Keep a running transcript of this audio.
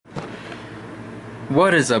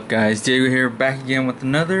What is up, guys? Diego here, back again with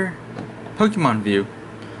another Pokemon view.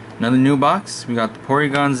 Another new box. We got the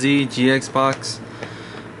Porygon Z GX box.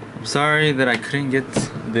 I'm sorry that I couldn't get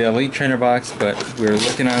the Elite Trainer box, but we're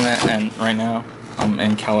looking on that, and right now I'm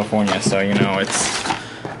in California, so you know it's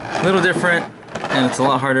a little different and it's a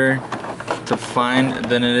lot harder to find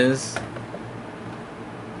than it is.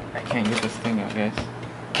 I can't get this thing out, guys.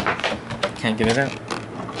 Can't get it out.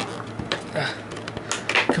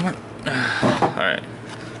 Come on. Alright,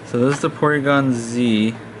 so this is the Porygon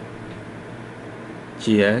Z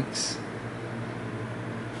GX.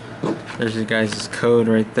 There's you guys' code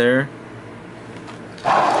right there.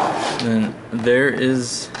 Then there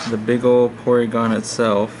is the big old Porygon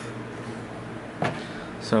itself.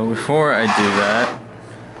 So before I do that,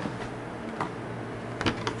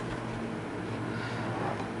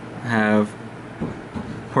 I have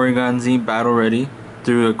Porygon Z battle ready.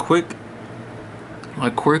 Through a quirk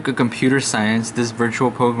of computer science, this virtual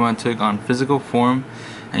Pokemon took on physical form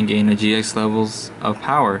and gained a GX levels of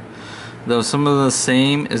power. Though some of the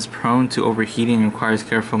same is prone to overheating and requires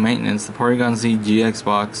careful maintenance, the Porygon Z GX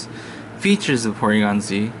box features the Porygon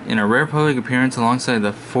Z in a rare public appearance alongside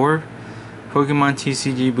the 4 Pokemon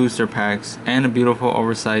TCG booster packs and a beautiful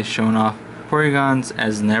oversized showing off Porygons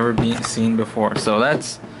as never been seen before. So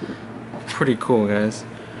that's pretty cool, guys.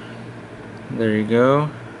 There you go.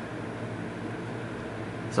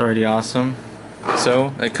 It's already awesome.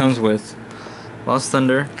 So it comes with Lost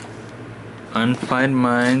Thunder, Undefined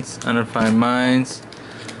Minds, and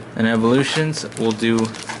Evolutions. We'll do,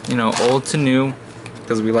 you know, old to new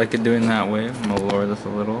because we like it doing that way. I'm gonna lower this a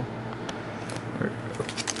little.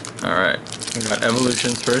 Alright, we got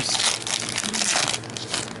Evolutions first.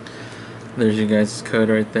 There's you guys' code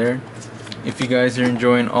right there. If you guys are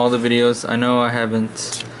enjoying all the videos, I know I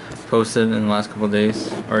haven't posted in the last couple of days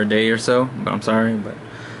or a day or so, but I'm sorry, but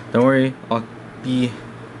don't worry, I'll be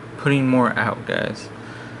putting more out, guys.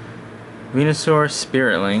 Venusaur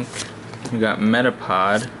Spirit Link, we got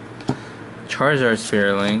Metapod, Charizard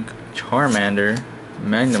Spirit Link, Charmander,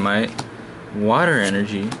 Magnemite, Water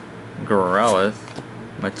Energy, Growlithe,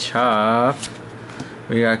 Machop,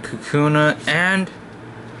 we got Kakuna, and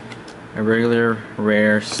a regular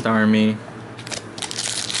rare Starmie.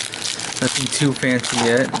 Nothing too fancy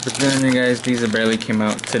yet, but then guys, these barely came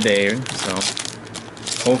out today, so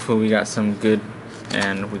hopefully we got some good,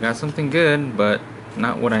 and we got something good, but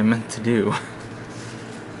not what I meant to do.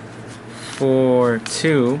 For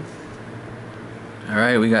 2,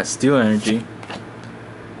 alright, we got Steel Energy,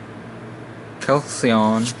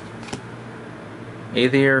 Kelsion,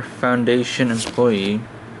 Aether Foundation Employee,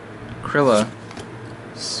 Krilla,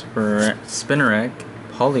 Spinarak,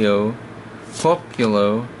 Polio,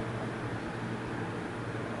 Populo,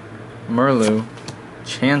 Merlu,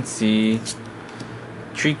 Chansey,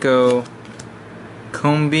 Trico,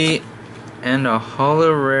 Combi, and a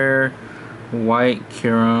holo rare white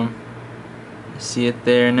Kyurem. See it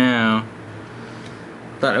there now.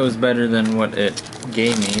 Thought it was better than what it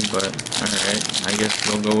gave me, but alright, I guess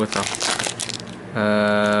we'll go with a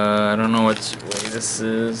I don't know which way this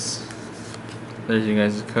is. There's you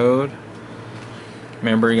guys' code.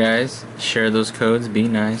 Remember, guys, share those codes, be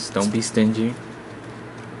nice, don't be stingy.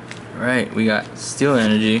 Alright, we got Steel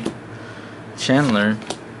Energy, Chandler,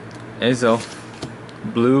 Azelf,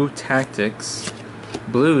 Blues Tactics,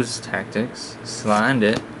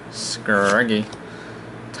 Slandit, Scraggy,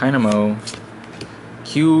 Tynamo,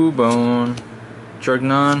 Cubone,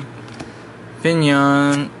 Drugnon,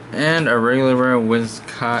 Finneon, and a regular rare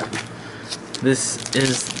Whimsicott. This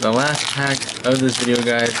is the last pack of this video,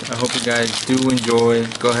 guys. I hope you guys do enjoy.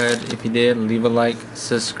 Go ahead, if you did, leave a like,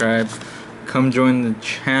 subscribe. Come join the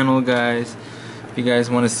channel, guys. If you guys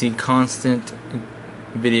want to see constant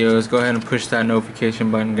videos, go ahead and push that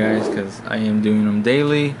notification button, guys, because I am doing them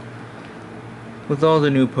daily with all the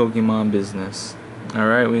new Pokemon business.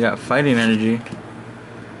 Alright, we got Fighting Energy,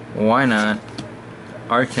 Why Not,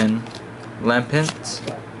 Arcan, Lampent,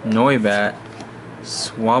 Noibat,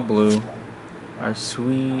 Swablu, our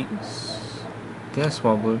sweet,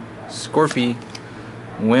 Swablu, Scorpy,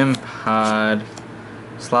 Wimpod,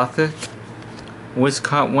 Slothic,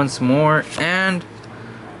 Whimsicott once more, and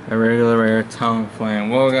a regular rare Talonflame.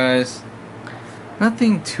 Well, guys,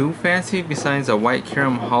 nothing too fancy besides a white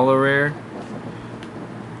Kyurem holo rare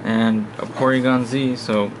and a Porygon Z.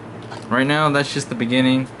 So right now that's just the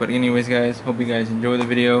beginning, but anyways, guys, hope you guys enjoyed the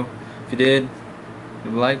video. If you did,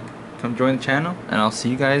 leave a like, come join the channel, and I'll see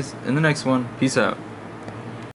you guys in the next one. Peace out.